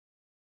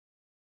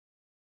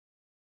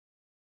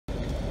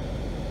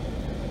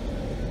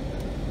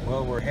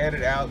Well, we're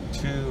headed out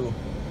to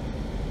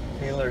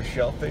Taylor's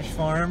Shellfish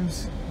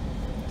Farms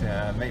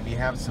to maybe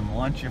have some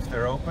lunch if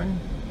they're open.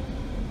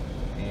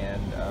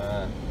 And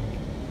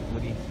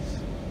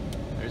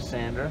there's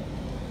Sandra.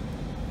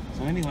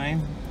 So anyway,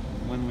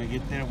 when we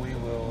get there, we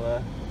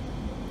will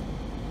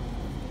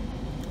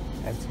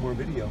have some more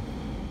video.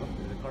 Oh,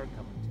 there's a car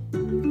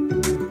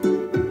coming.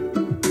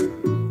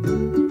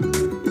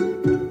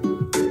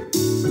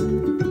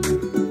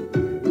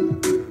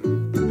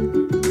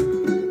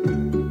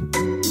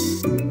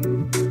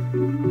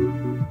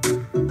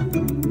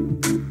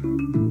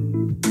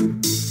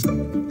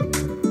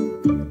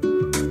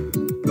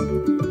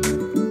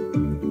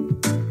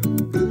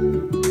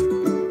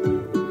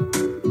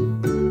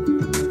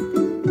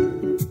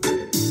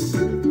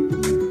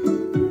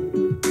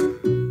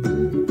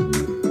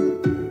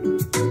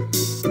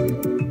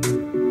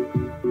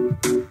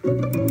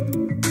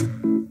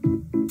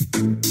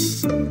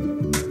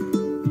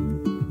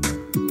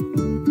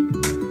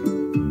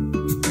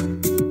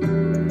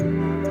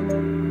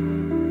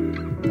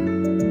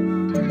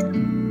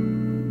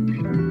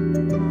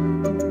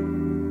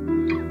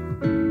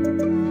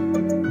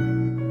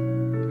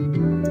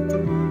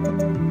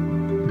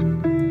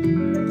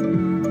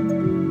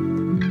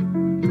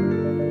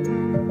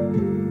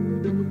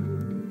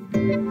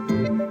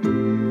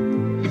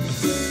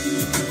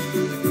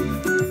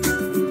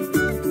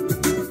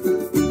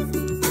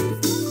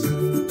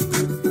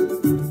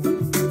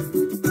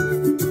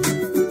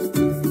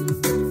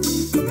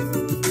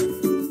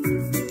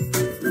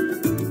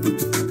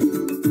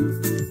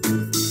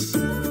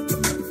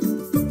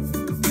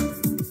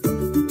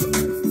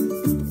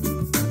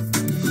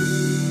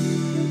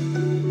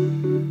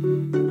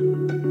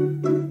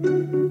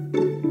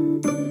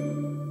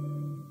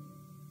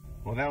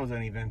 Well, that was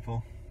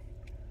uneventful.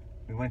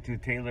 We went to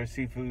Taylor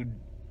Seafood,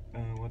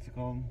 what's it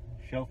called?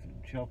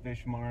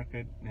 Shellfish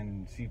Market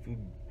and Seafood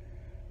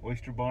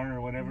Oyster Bar or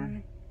whatever.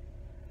 And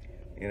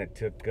it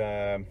took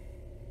 30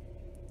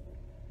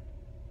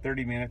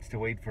 minutes to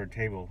wait for a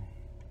table.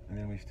 And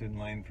then we stood in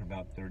line for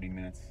about 30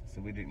 minutes,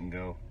 so we didn't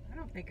go. I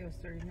don't think it was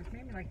 30 minutes,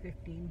 maybe like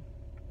 15.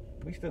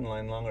 We stood in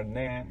line longer than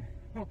that.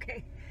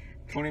 Okay.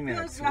 20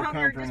 minutes. It feels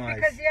longer just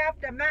because you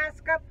have to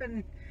mask up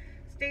and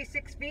stay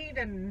 6 feet,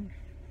 and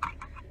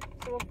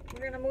so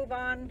we're gonna move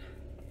on.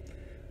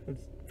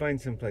 Let's find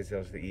someplace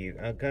else to eat.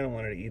 I kind of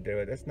wanted to eat there,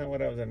 but that's not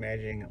what I was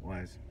imagining it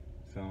was.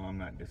 So I'm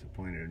not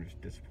disappointed. I'm just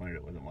disappointed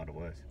it wasn't what it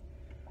was.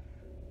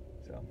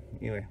 So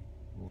anyway,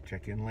 we'll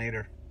check in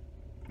later.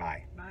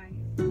 Bye. Bye.